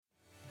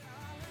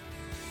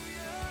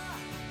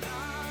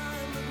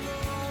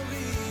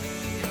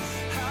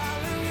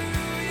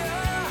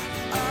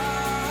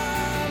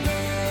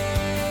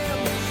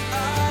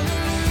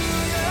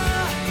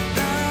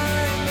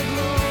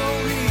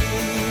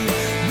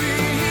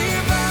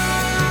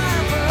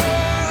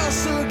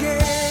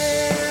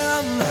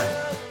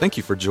Thank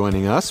you for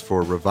joining us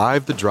for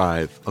Revive the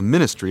Drive, a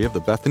ministry of the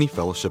Bethany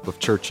Fellowship of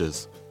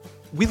Churches.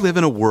 We live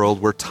in a world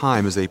where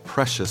time is a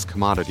precious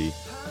commodity.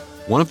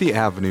 One of the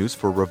avenues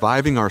for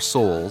reviving our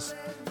souls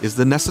is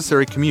the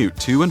necessary commute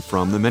to and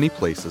from the many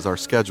places our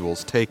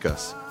schedules take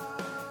us.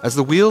 As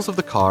the wheels of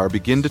the car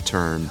begin to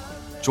turn,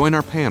 join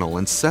our panel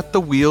and set the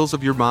wheels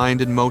of your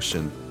mind in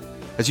motion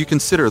as you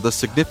consider the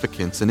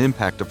significance and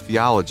impact of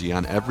theology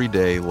on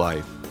everyday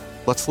life.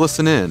 Let's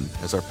listen in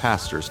as our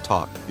pastors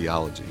talk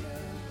theology.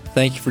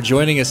 Thank you for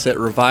joining us at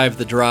Revive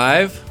the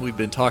Drive. We've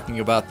been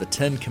talking about the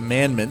Ten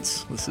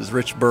Commandments. This is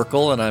Rich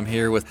Burkle, and I'm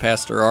here with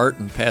Pastor Art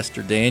and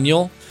Pastor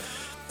Daniel.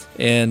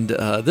 And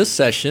this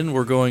session,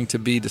 we're going to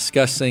be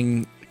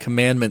discussing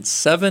Commandments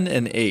 7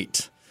 and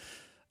 8.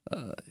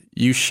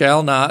 You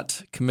shall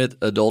not commit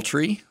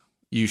adultery.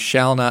 You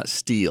shall not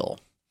steal.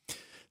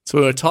 So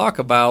we're going to talk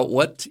about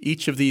what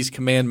each of these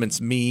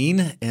commandments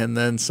mean, and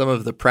then some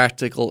of the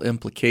practical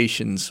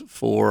implications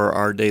for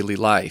our daily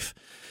life.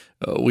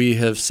 We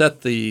have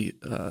set the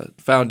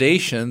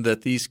foundation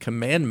that these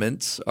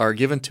commandments are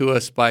given to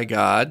us by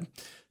God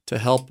to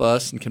help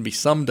us and can be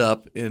summed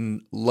up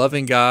in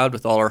loving God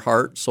with all our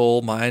heart,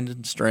 soul, mind,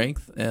 and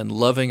strength, and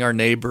loving our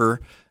neighbor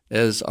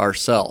as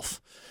ourself.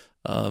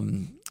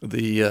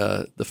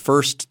 The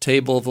first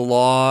table of the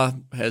law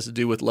has to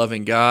do with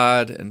loving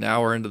God, and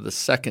now we're into the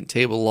second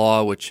table of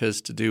law, which has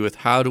to do with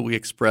how do we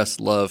express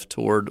love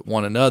toward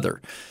one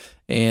another.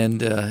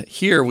 And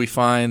here we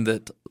find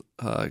that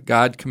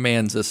God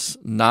commands us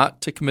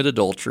not to commit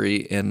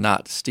adultery and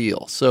not to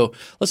steal. So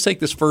let's take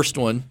this first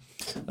one.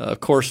 Of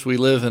course, we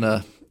live in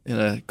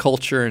a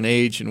culture and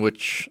age in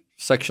which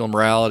sexual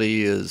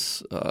immorality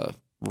is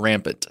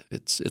rampant.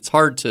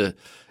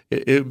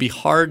 It would be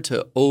hard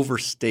to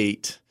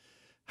overstate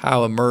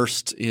how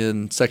immersed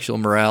in sexual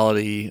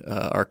immorality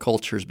our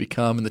culture has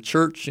become. In the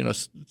church,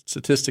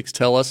 statistics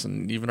tell us,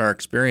 and even our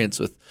experience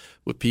with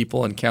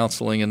people and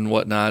counseling and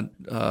whatnot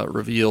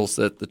reveals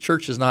that the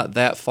church is not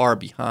that far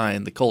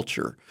behind the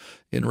culture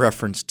in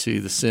reference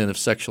to the sin of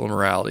sexual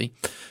immorality.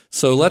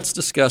 So let's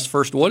discuss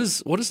first what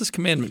does this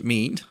commandment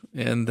mean,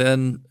 and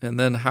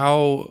then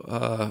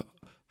how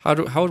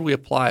would we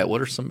apply it?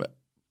 What are some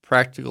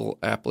practical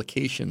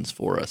applications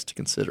for us to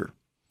consider?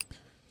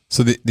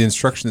 So the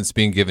instruction that's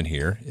being given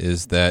here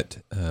is that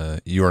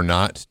you are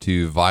not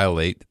to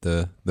violate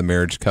the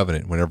marriage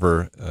covenant.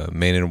 Whenever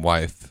man and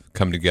wife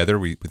come together,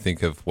 we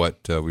think of what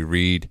we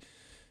read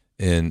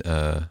in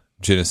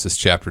Genesis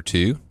chapter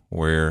 2,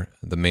 where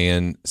the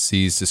man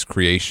sees this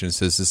creation and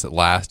says, "This at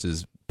last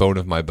is bone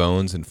of my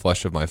bones and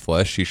flesh of my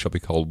flesh. She shall be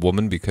called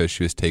woman because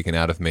she was taken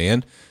out of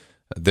man.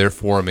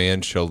 Therefore a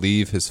man shall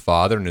leave his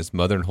father and his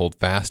mother and hold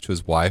fast to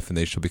his wife, and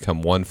they shall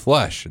become one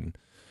flesh." And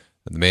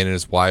the man and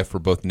his wife were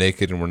both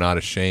naked and were not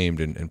ashamed.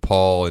 And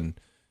Paul in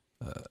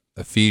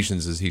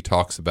Ephesians, as he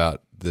talks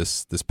about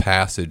this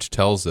passage,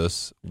 tells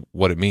us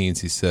what it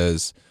means. He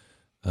says,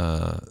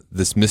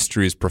 this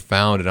mystery is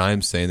profound, and I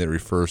am saying that it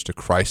refers to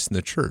Christ and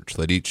the church.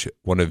 Let each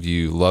one of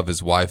you love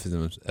his wife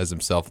as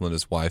himself, and let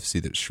his wife see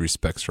that she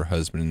respects her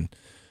husband. And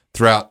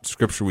throughout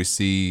Scripture, we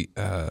see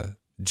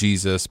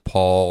Jesus,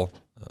 Paul,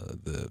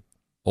 the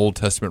Old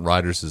Testament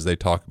writers, as they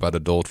talk about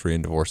adultery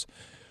and divorce,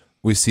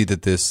 we see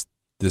that this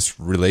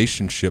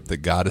relationship that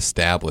God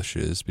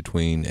establishes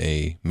between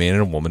a man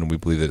and a woman, and we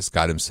believe that it's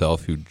God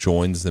himself who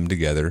joins them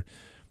together,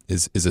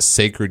 is a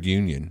sacred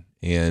union.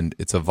 And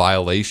it's a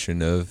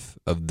violation of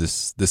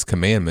this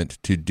commandment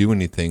to do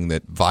anything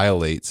that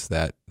violates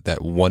that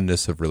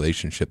oneness of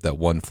relationship, that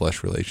one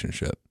flesh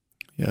relationship.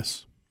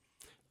 Yes.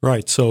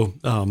 Right. So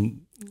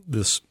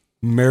this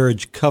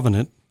marriage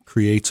covenant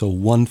creates a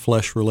one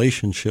flesh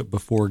relationship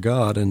before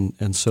God,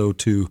 and so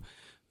to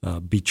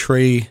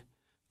betray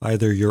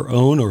either your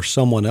own or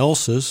someone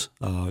else's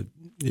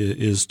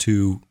is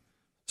to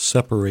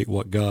separate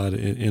what God,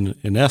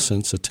 in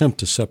essence, attempt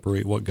to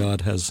separate what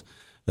God has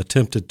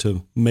attempted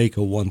to make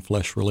a one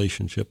flesh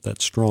relationship,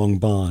 that strong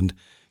bond.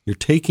 You're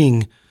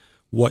taking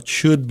what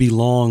should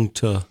belong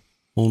to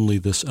only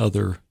this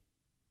other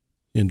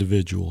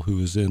individual who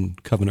is in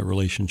covenant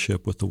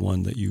relationship with the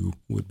one that you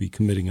would be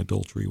committing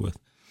adultery with.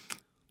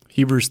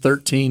 Hebrews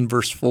 13,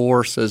 verse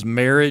 4 says,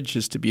 "Marriage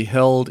is to be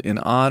held in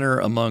honor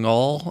among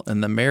all,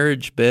 and the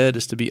marriage bed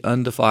is to be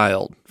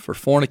undefiled. For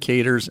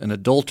fornicators and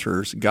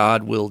adulterers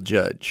God will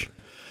judge."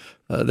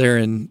 There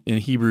in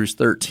Hebrews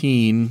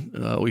 13,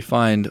 we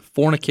find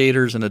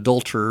fornicators and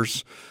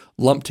adulterers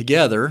lumped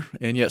together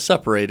and yet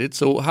separated.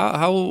 So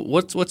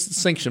what's the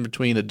distinction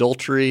between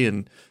adultery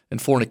and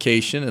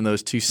fornication and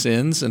those two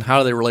sins, and how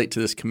do they relate to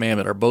this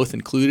commandment? Are both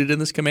included in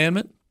this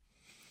commandment?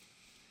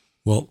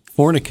 Well,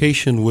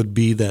 fornication would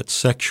be that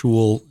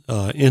sexual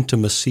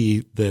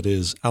intimacy that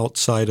is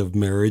outside of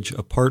marriage,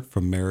 apart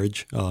from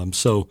marriage.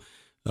 So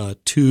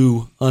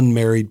two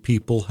unmarried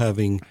people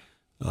having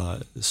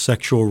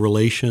sexual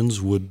relations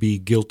would be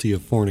guilty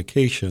of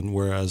fornication,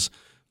 whereas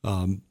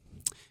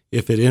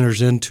if it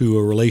enters into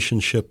a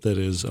relationship that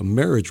is a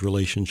marriage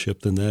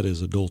relationship, then that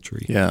is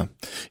adultery. Yeah.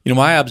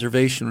 My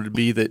observation would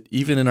be that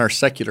even in our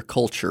secular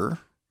culture,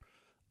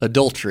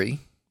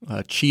 adultery,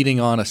 cheating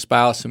on a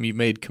spouse whom you've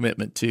made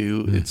commitment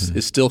to,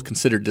 it's still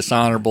considered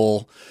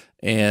dishonorable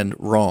and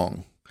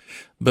wrong.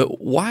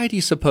 But why do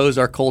you suppose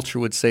our culture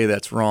would say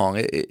that's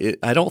wrong?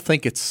 I don't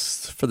think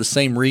it's for the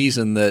same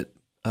reason that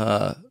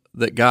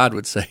God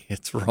would say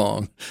it's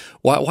wrong.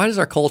 Why does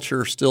our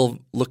culture still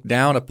look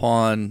down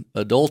upon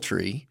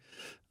adultery,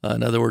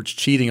 in other words,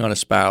 cheating on a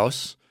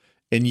spouse,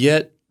 and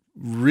yet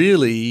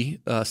really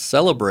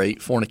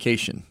celebrate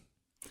fornication?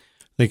 I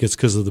think it's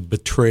because of the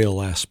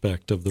betrayal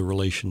aspect of the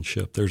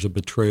relationship. There's a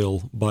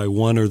betrayal by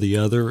one or the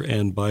other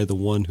and by the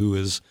one who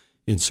is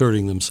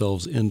inserting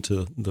themselves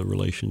into the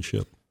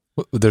relationship.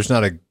 There's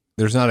not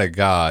a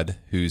God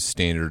whose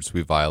standards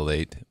we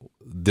violate.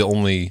 The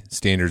only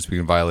standards we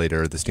can violate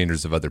are the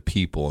standards of other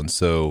people, and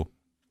so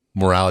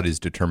morality is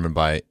determined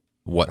by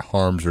what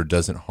harms or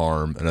doesn't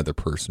harm another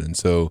person. And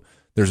so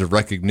there's a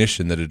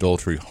recognition that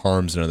adultery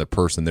harms another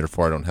person,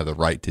 therefore I don't have the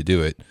right to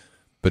do it.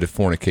 But if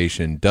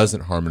fornication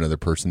doesn't harm another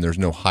person, there's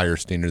no higher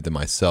standard than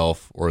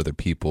myself or other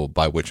people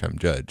by which I'm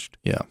judged.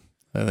 Yeah,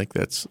 I think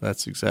that's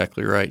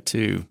exactly right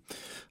too.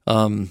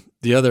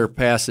 The other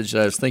passage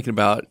that I was thinking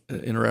about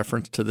in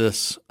reference to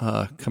this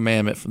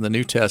commandment from the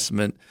New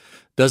Testament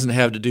doesn't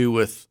have to do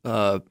with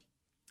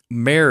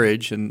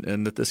marriage,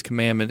 and that this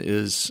commandment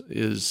is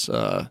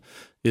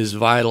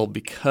vital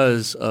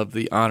because of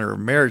the honor of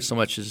marriage so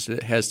much as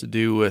it has to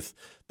do with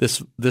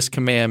this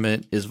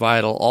commandment is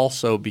vital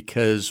also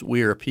because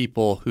we are a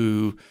people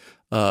who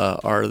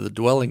are the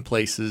dwelling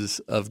places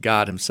of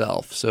God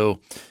himself. So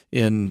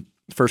in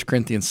 1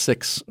 Corinthians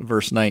 6,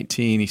 verse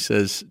 19, he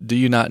says, "Do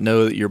you not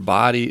know that your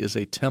body is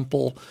a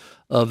temple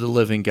of the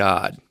living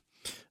God?"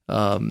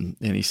 And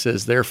he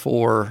says,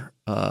 "Therefore,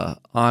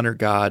 honor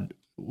God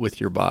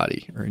with your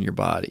body or in your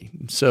body."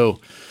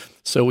 So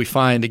we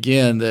find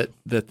again that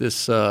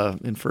this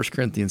in 1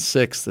 Corinthians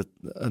 6 that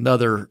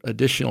another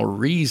additional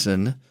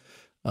reason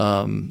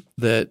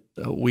that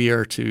we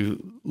are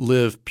to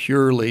live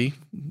purely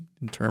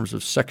in terms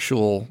of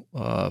sexual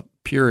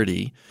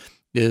purity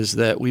is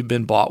that we've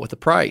been bought with a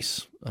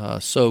price.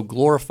 So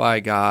glorify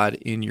God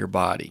in your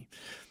body.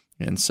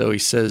 And so he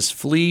says,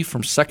 flee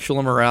from sexual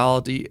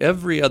immorality.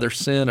 Every other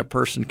sin a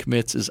person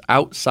commits is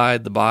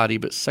outside the body,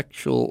 but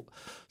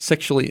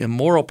sexually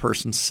immoral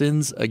person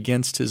sins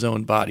against his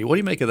own body. What do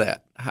you make of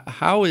that?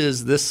 How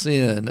is this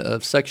sin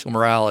of sexual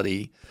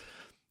immorality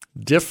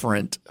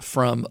different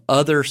from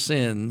other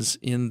sins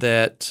in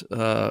that,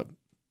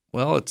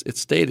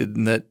 it's stated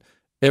in that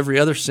every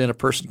other sin a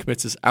person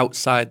commits is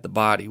outside the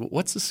body.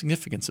 What's the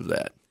significance of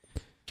that?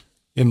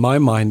 In my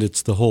mind,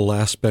 it's the whole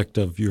aspect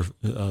of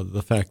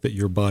the fact that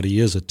your body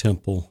is a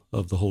temple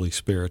of the Holy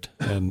Spirit,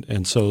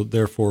 and so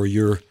therefore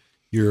you're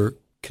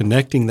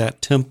connecting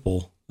that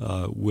temple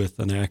with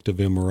an act of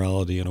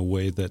immorality in a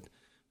way that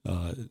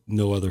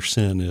no other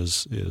sin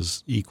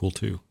is equal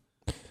to.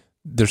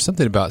 There's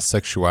something about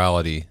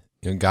sexuality.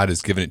 God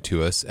has given it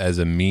to us as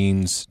a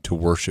means to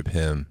worship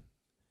Him,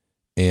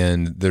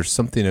 and there's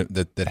something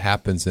that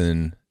happens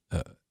in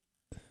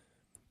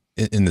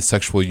the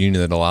sexual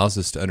union that allows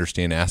us to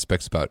understand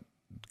aspects about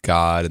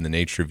God and the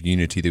nature of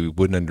unity that we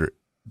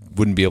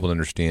wouldn't be able to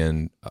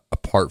understand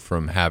apart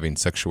from having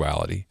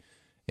sexuality.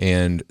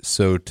 And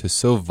so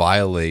to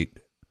violate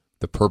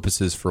the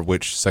purposes for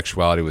which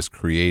sexuality was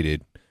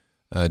created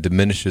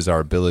diminishes our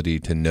ability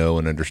to know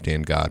and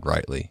understand God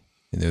rightly.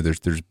 There's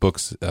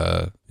books.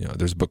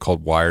 There's a book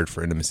called Wired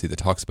for Intimacy that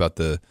talks about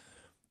the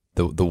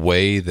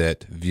way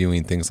that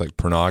viewing things like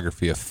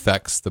pornography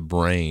affects the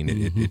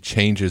brain. It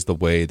changes the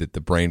way that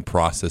the brain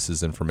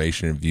processes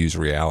information and views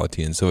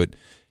reality. And so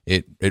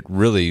it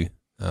really,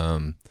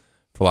 for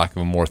lack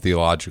of a more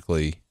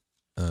theologically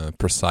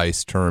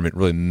precise term, it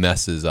really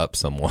messes up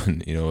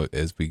someone,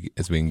 as we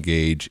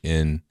engage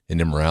in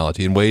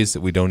immorality in ways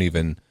that we don't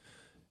even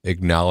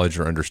acknowledge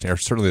or understand, or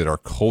certainly that our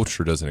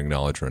culture doesn't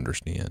acknowledge or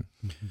understand.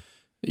 Mm-hmm.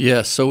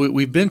 Yes, so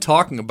we've been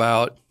talking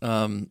about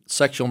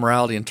sexual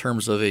morality in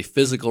terms of a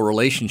physical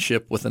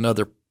relationship with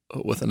another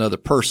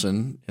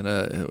person in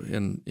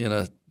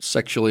a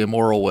sexually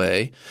immoral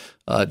way.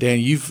 Dan,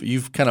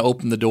 you've kind of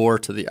opened the door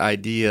to the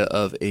idea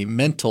of a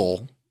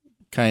mental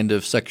kind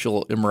of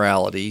sexual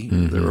immorality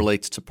that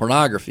relates to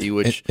pornography,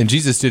 which and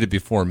Jesus did it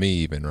before me,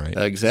 even, right?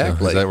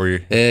 Exactly. So is that where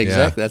you're,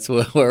 exactly? Yeah. That's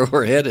where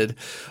we're headed.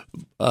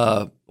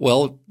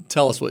 Well,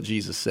 tell us what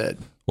Jesus said.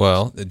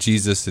 Well,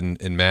 Jesus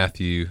in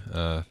Matthew.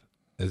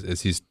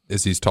 As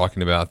he's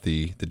talking about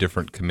the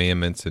different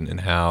commandments and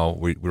how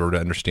we were to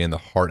understand the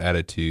heart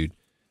attitude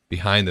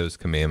behind those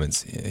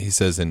commandments, he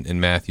says in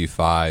Matthew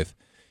 5,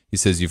 he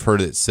says, "You've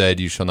heard it said,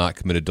 you shall not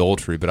commit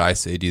adultery, but I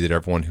say to you that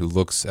everyone who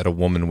looks at a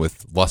woman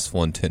with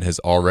lustful intent has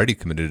already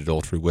committed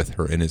adultery with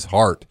her in his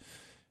heart."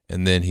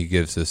 And then he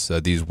gives us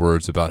these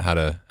words about how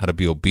to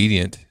be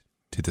obedient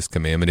to this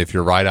commandment. "If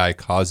your right eye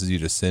causes you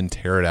to sin,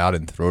 tear it out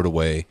and throw it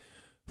away.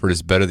 For it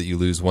is better that you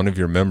lose one of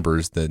your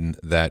members than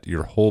that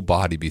your whole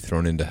body be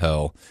thrown into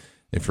hell.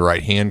 If your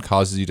right hand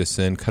causes you to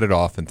sin, cut it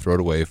off and throw it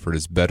away. For it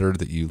is better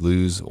that you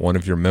lose one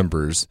of your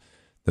members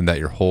than that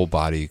your whole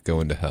body go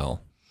into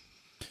hell."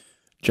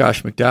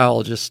 Josh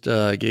McDowell just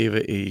gave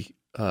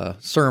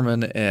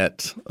sermon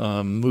at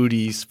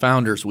Moody's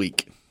Founders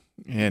Week,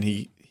 and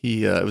he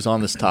it was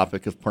on this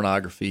topic of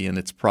pornography and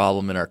its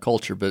problem in our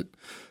culture, but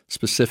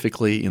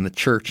specifically in the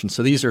church. And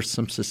so these are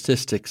some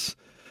statistics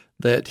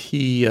that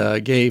he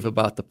gave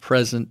about the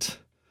present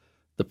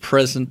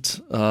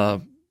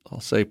I'll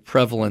say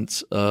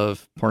prevalence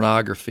of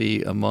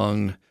pornography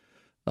among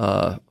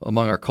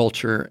our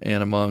culture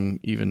and among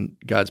even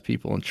God's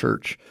people in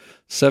church.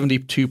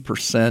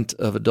 72%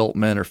 of adult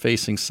men are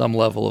facing some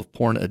level of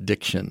porn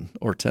addiction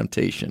or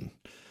temptation.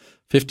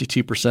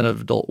 52%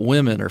 of adult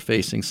women are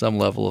facing some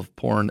level of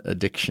porn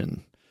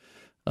addiction.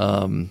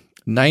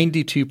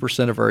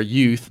 92% of our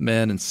youth,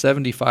 men, and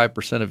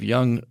 75% of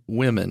young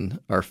women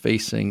are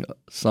facing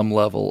some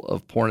level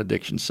of porn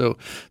addiction. So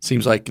it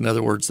seems like, in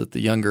other words, that the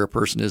younger a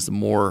person is, the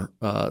more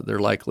they're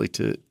likely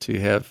to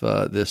have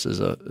this as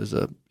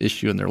a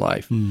issue in their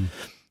life.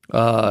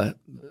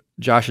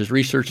 Josh's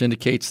research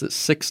indicates that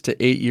 6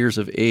 to 8 years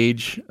of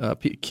age,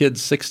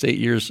 kids 6 to 8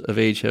 years of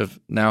age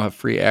now have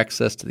free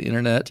access to the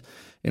internet,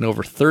 and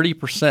over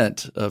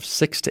 30% of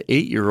 6 to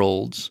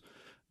 8-year-olds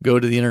go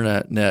to the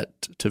internet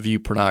to view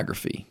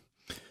pornography.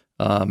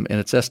 And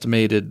it's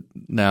estimated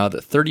now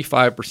that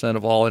 35%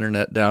 of all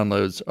internet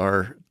downloads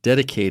are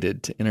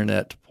dedicated to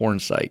internet porn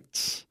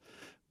sites,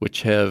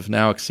 which have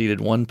now exceeded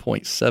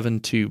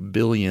 1.72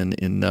 billion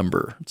in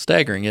number. It's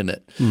staggering, isn't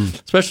it?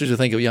 Especially as you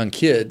think of young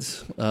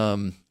kids.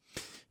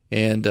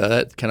 And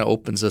that kind of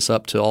opens us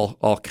up to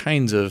all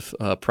kinds of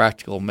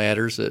practical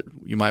matters that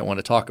you might want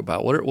to talk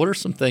about. What are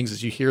some things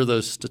as you hear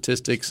those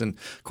statistics? And,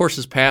 of course,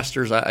 as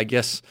pastors, I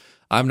guess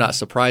I'm not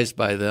surprised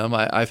by them.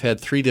 I've had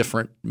 3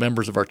 different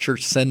members of our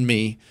church send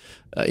me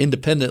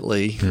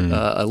independently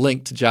a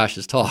link to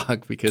Josh's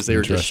talk because they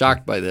were just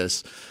shocked by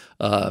this.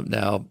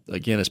 Now,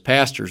 again, as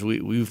pastors,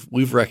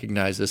 we've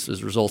recognized this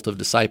as a result of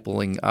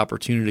discipling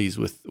opportunities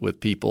with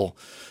people.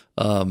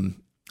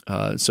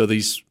 So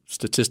these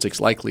statistics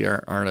likely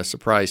aren't a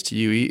surprise to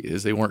you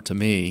as they weren't to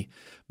me,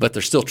 but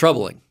they're still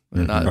troubling.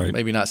 They're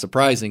maybe not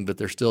surprising, but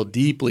they're still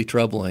deeply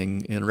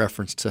troubling in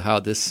reference to how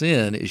this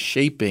sin is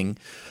shaping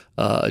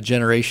a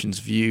generation's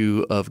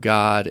view of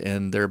God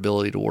and their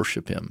ability to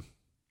worship Him.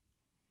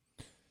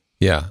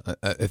 Yeah,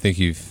 I think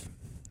you've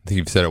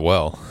said it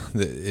well.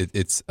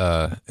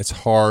 It's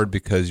hard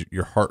because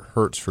your heart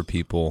hurts for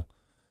people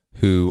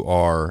who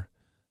are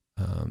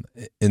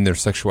in their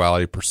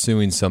sexuality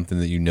pursuing something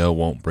that you know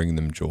won't bring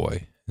them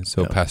joy. And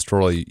so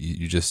pastorally,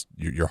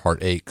 your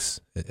heart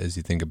aches as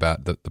you think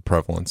about the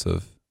prevalence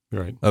of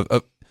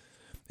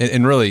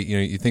and really,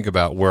 you think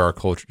about where our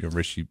culture.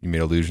 Rich, you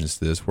made allusions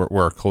to this, where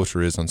our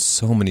culture is on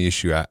so many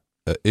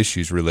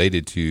issues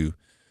related to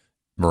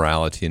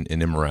morality and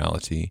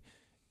immorality,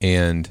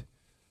 and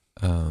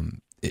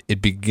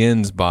it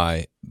begins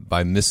by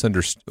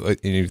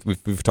misunderstanding.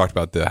 We've talked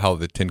about how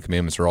the Ten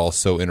Commandments are all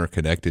so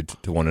interconnected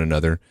to one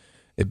another.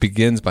 It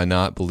begins by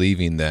not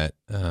believing that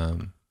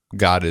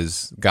God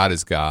is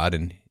God,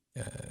 and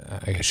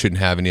I shouldn't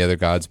have any other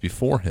gods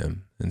before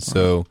Him. And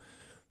so,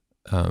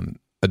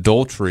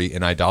 adultery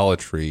and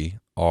idolatry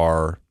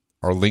are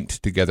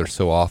linked together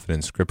so often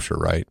in Scripture,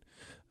 right?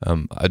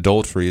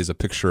 Adultery is a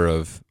picture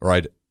of,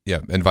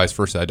 and vice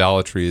versa.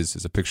 Idolatry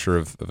is a picture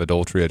of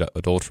adultery.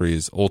 Adultery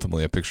is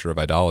ultimately a picture of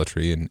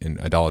idolatry and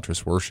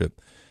idolatrous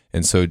worship.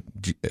 And so,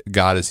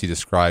 God, as He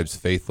describes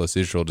faithless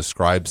Israel,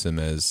 describes them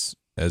as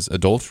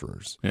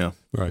adulterers. Yeah,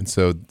 right. And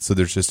so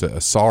there's just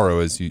a sorrow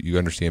as you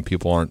understand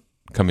people aren't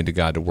coming to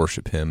God to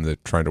worship Him; they're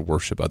trying to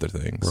worship other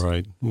things.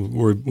 Right.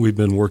 We've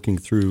been working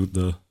through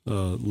the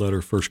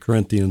letter 1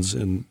 Corinthians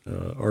in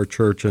our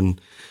church,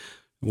 and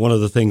one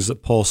of the things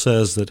that Paul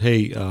says that,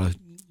 hey,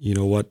 you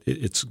know what?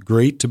 It's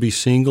great to be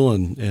single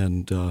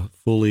and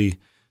fully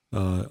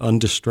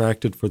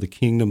undistracted for the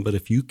kingdom, but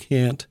if you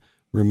can't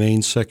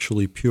remain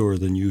sexually pure,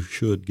 then you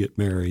should get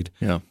married.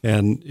 Yeah.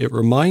 And it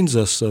reminds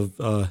us of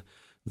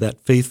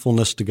that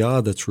faithfulness to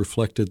God that's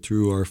reflected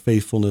through our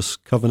faithfulness,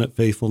 covenant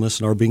faithfulness,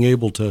 and our being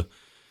able to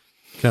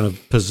kind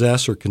of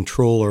possess or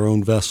control our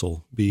own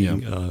vessel,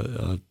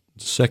 being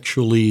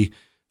sexually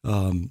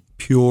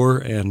pure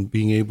and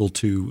being able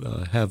to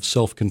have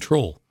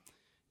self-control.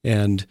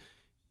 And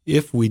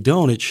if we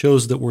don't, it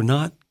shows that we're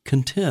not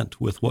content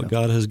with what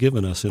God has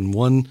given us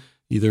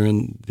either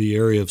in the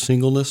area of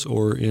singleness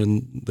or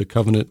in the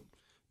covenant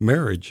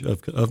marriage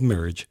of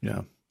marriage.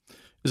 Yeah.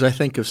 As I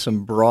think of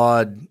some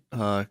broad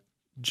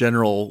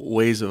general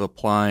ways of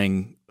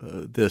applying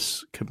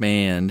this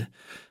command,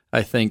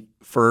 I think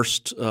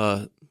first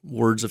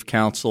words of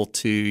counsel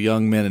to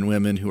young men and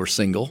women who are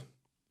single.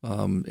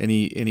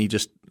 Any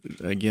just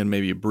again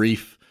maybe a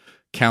brief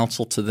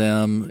counsel to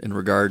them in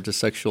regard to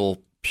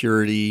sexual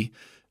purity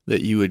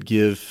that you would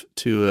give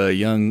to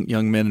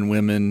young men and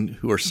women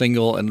who are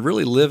single and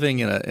really living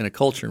in a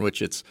culture in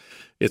which it's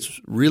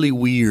really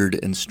weird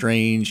and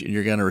strange, and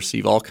you're going to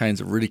receive all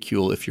kinds of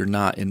ridicule if you're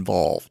not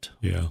involved.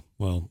 Yeah,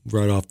 well,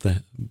 right off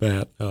the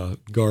bat,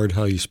 guard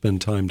how you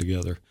spend time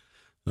together.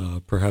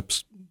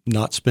 Perhaps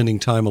not spending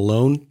time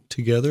alone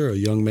together, a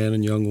young man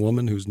and young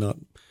woman who's not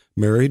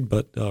married,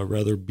 but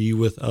rather be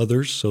with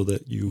others so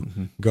that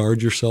you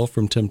guard yourself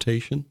from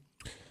temptation.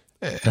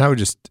 And I would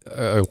just,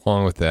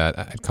 along with that,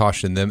 I'd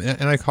caution them,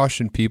 and I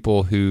caution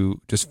people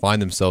who just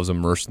find themselves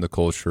immersed in the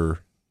culture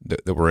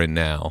that we're in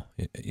now.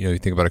 You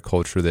think about a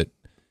culture that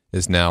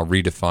is now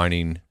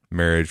redefining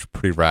marriage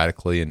pretty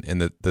radically,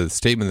 and the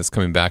statement that's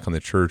coming back on the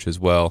church as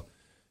well.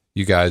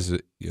 You guys,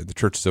 the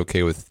church is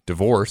okay with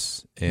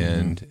divorce,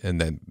 and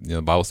then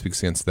the Bible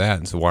speaks against that,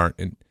 and so why aren't?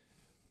 And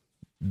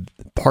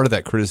part of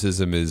that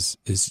criticism is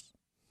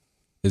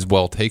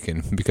well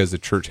taken because the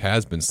church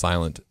has been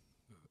silent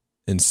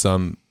in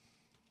some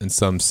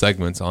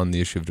segments on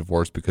the issue of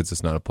divorce because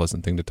it's not a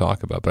pleasant thing to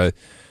talk about. But I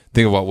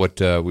think about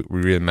what we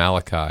read in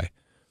Malachi,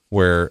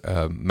 where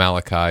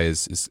Malachi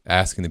is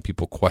asking the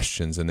people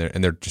questions, and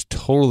they're just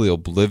totally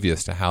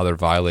oblivious to how they're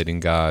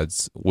violating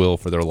God's will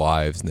for their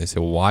lives. And they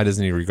say, well, why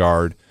doesn't he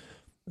regard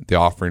the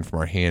offering from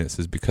our hand? It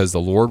says, because the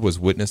Lord was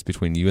witness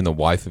between you and the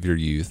wife of your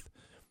youth,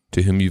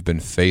 to whom you've been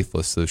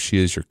faithless, so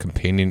she is your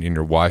companion and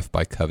your wife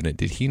by covenant.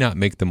 Did he not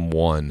make them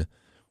one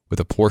with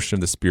a portion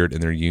of the Spirit in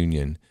their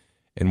union?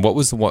 And what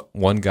was the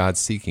one God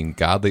seeking?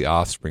 Godly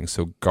offspring.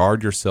 So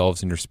guard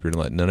yourselves in your spirit,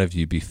 and let none of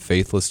you be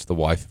faithless to the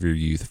wife of your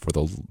youth. For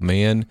the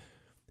man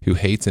who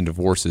hates and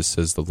divorces,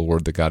 says the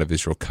Lord, the God of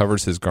Israel,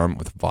 covers his garment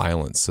with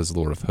violence, says the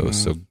Lord of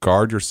hosts. So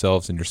guard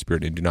yourselves in your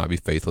spirit and do not be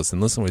faithless. And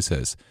listen to what he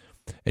says.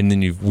 And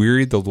then you've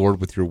wearied the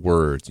Lord with your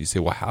words. You say,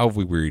 well, how have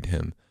we wearied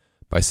him?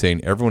 By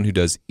saying everyone who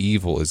does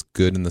evil is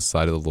good in the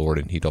sight of the Lord,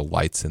 and he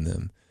delights in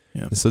them.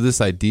 Yeah. And so this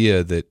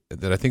idea that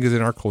I think is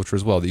in our culture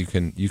as well, that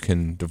you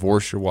can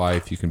divorce your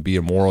wife, you can be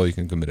immoral, you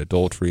can commit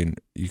adultery, and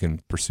you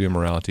can pursue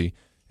immorality,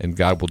 and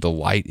God will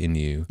delight in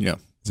you. Yeah.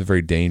 It's a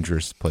very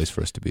dangerous place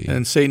for us to be.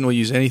 And Satan will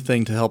use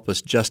anything to help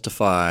us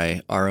justify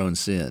our own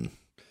sin.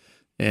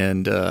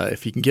 And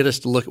if he can get us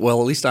to look, well,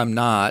 at least I'm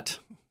not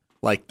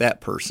like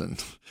that person.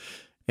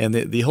 And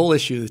the whole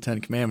issue of the Ten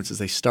Commandments is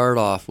they start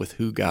off with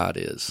who God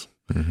is.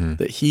 Mm-hmm.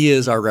 That he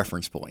is our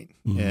reference point.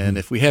 Mm-hmm. And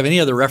if we have any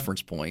other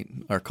reference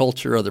point, our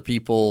culture, other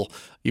people,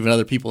 even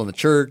other people in the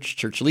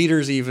church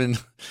leaders even,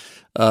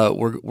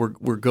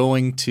 we're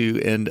going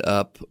to end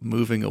up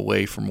moving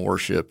away from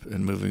worship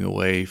and moving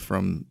away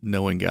from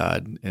knowing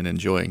God and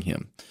enjoying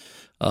him.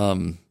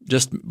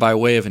 Just by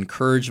way of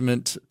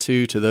encouragement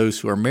to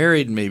those who are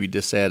married and maybe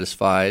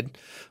dissatisfied,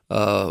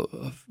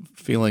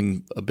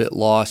 feeling a bit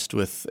lost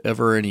with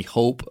ever any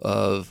hope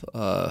of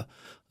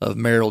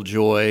marital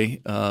joy,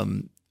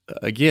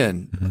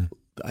 again,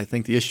 I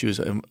think the issue is,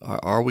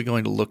 are we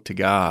going to look to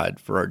God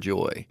for our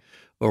joy,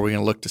 or are we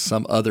going to look to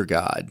some other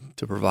God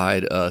to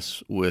provide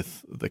us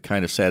with the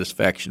kind of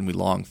satisfaction we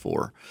long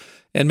for?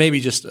 And maybe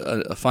just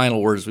a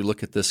final word as we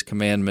look at this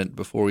commandment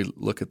before we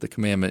look at the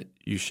commandment,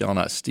 you shall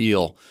not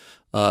steal,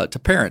 to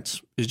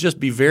parents, is just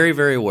be very,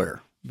 very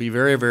aware. Be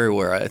very, very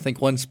aware. I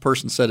think one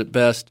person said it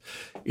best,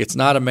 it's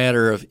not a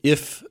matter of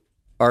if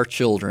our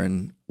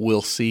children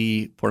will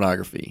see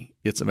pornography.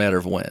 It's a matter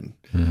of when.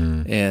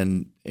 Mm-hmm.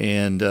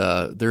 And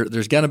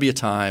there's going to be a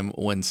time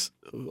when,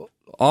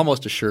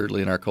 almost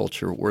assuredly in our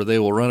culture, where they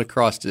will run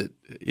across it,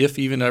 if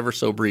even ever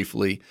so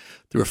briefly,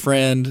 through a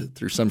friend,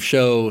 through some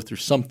show, through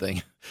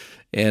something.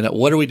 And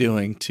what are we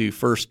doing to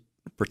first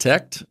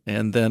protect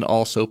and then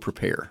also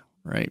prepare,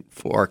 right,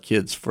 for our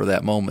kids for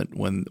that moment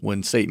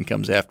when Satan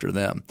comes after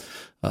them?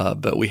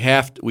 But we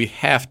have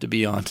to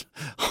be on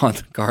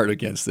the guard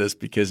against this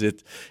because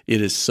it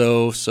is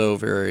so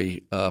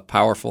very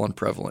powerful and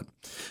prevalent.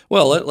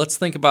 Well, let's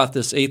think about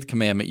this eighth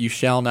commandment: you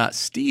shall not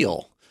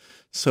steal.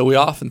 So we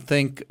often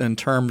think in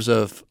terms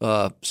of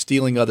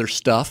stealing other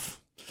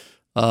stuff,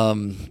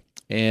 and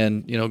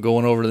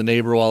going over to the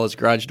neighbor while his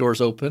garage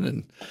door's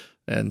open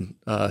and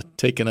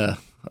taking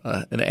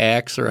an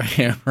axe or a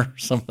hammer or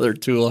some other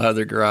tool out of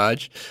their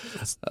garage.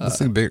 Let's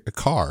think big, a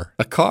car.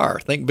 A car.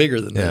 Think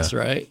bigger than this,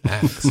 right?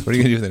 Axe. What are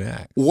you going to do with an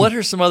axe? What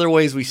are some other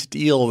ways we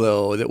steal,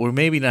 though, that we're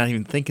maybe not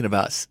even thinking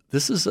about?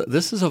 This is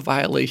a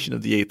violation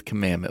of the eighth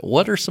commandment.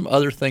 What are some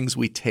other things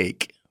we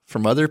take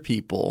from other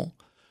people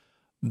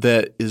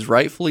that is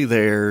rightfully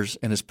theirs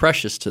and is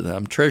precious to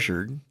them,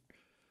 treasured,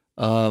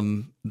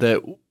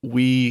 that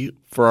we,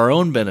 for our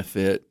own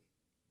benefit,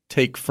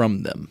 take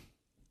from them?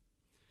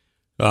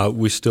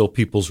 We steal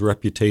people's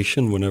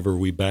reputation whenever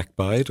we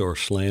backbite or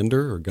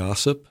slander or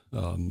gossip.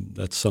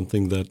 That's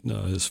something that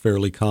is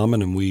fairly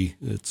common, and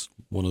it's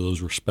one of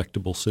those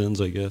respectable sins,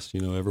 I guess.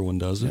 Everyone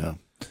does it.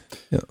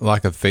 Yeah.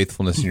 Lack of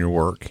faithfulness in your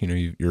work.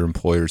 Your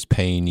employer's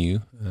paying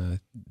you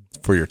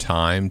for your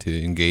time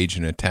to engage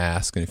in a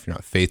task, and if you're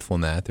not faithful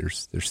in that,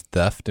 there's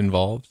theft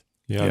involved.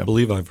 Yeah, I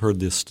believe I've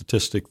heard this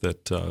statistic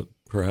that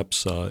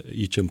perhaps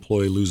each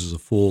employee loses a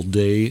full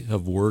day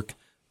of work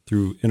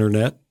through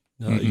internet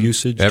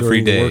usage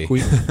every during day. The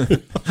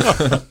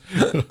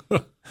work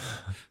week.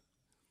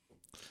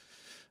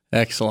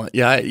 Excellent.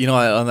 Yeah,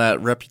 on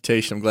that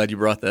reputation, I'm glad you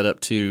brought that up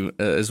too,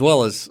 as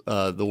well as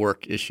the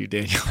work issue,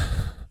 Daniel.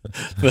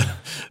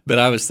 but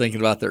I was thinking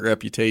about that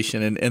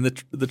reputation, and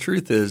the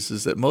truth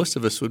is that most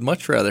of us would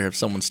much rather have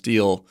someone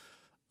steal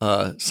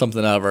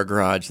something out of our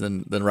garage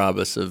than rob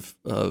us of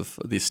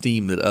the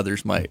esteem that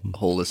others might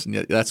hold us. And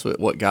yet that's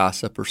what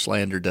gossip or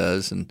slander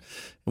does. And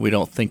we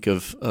don't think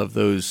of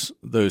those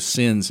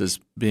sins as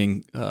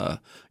being,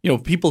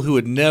 people who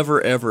would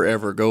never, ever,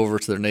 ever go over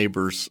to their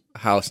neighbor's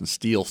house and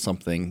steal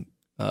something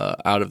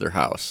out of their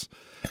house.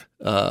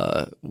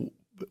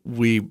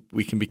 We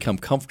can become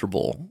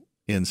comfortable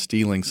in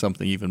stealing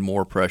something even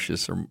more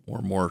precious or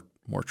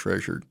more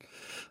treasured.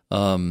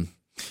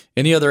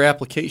 Any other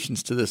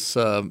applications to this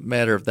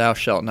matter of thou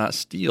shalt not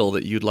steal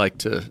that you'd like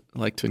to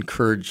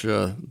encourage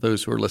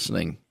those who are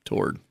listening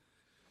toward?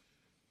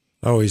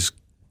 I always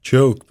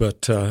joke,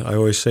 but I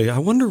always say, I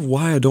wonder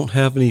why I don't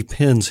have any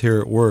pens here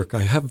at work.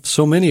 I have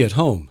so many at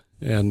home,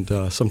 and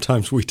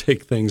sometimes we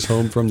take things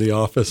home from the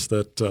office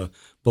that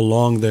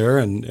belong there,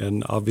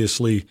 and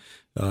obviously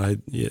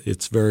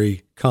it's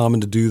very common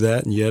to do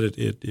that, and yet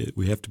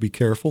we have to be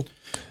careful.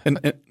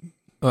 And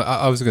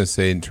I was going to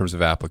say, in terms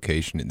of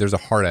application, there's a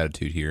heart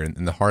attitude here,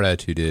 and the heart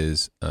attitude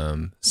is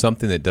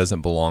something that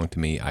doesn't belong to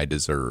me, I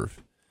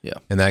deserve. Yeah,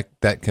 and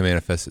that can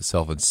manifest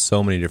itself in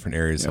so many different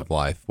areas of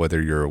life.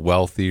 Whether you're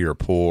wealthy or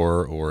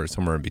poor or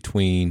somewhere in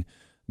between,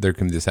 there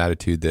can be this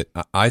attitude that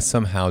I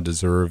somehow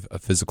deserve a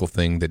physical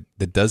thing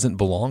that doesn't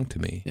belong to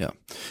me. Yeah,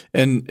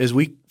 and as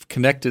we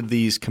connected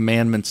these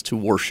commandments to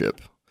worship,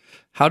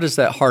 how does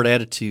that heart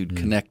attitude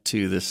connect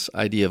to this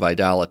idea of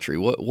idolatry?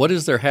 What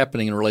is there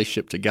happening in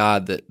relationship to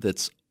God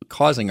that's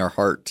causing our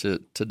heart to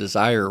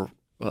desire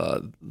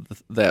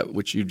that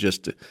which you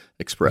just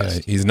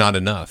expressed? He's not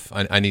enough.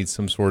 I need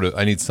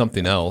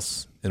something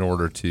else in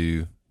order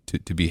to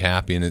be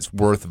happy, and it's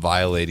worth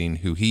violating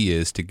who He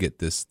is to get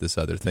this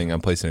other thing.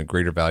 I'm placing a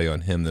greater value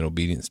on Him than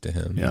obedience to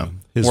Him. Yeah,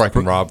 or I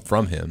can rob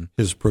from Him.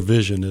 His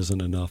provision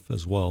isn't enough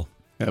as well.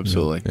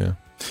 Absolutely. Yeah.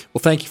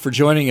 Well, thank you for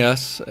joining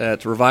us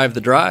at Revive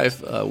the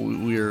Drive.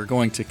 We are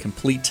going to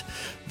complete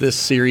this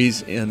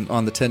series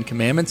on the Ten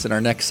Commandments in our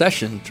next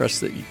session.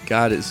 Trust that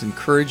God is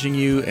encouraging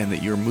you and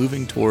that you're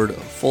moving toward a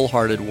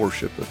full-hearted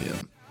worship of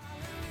Him.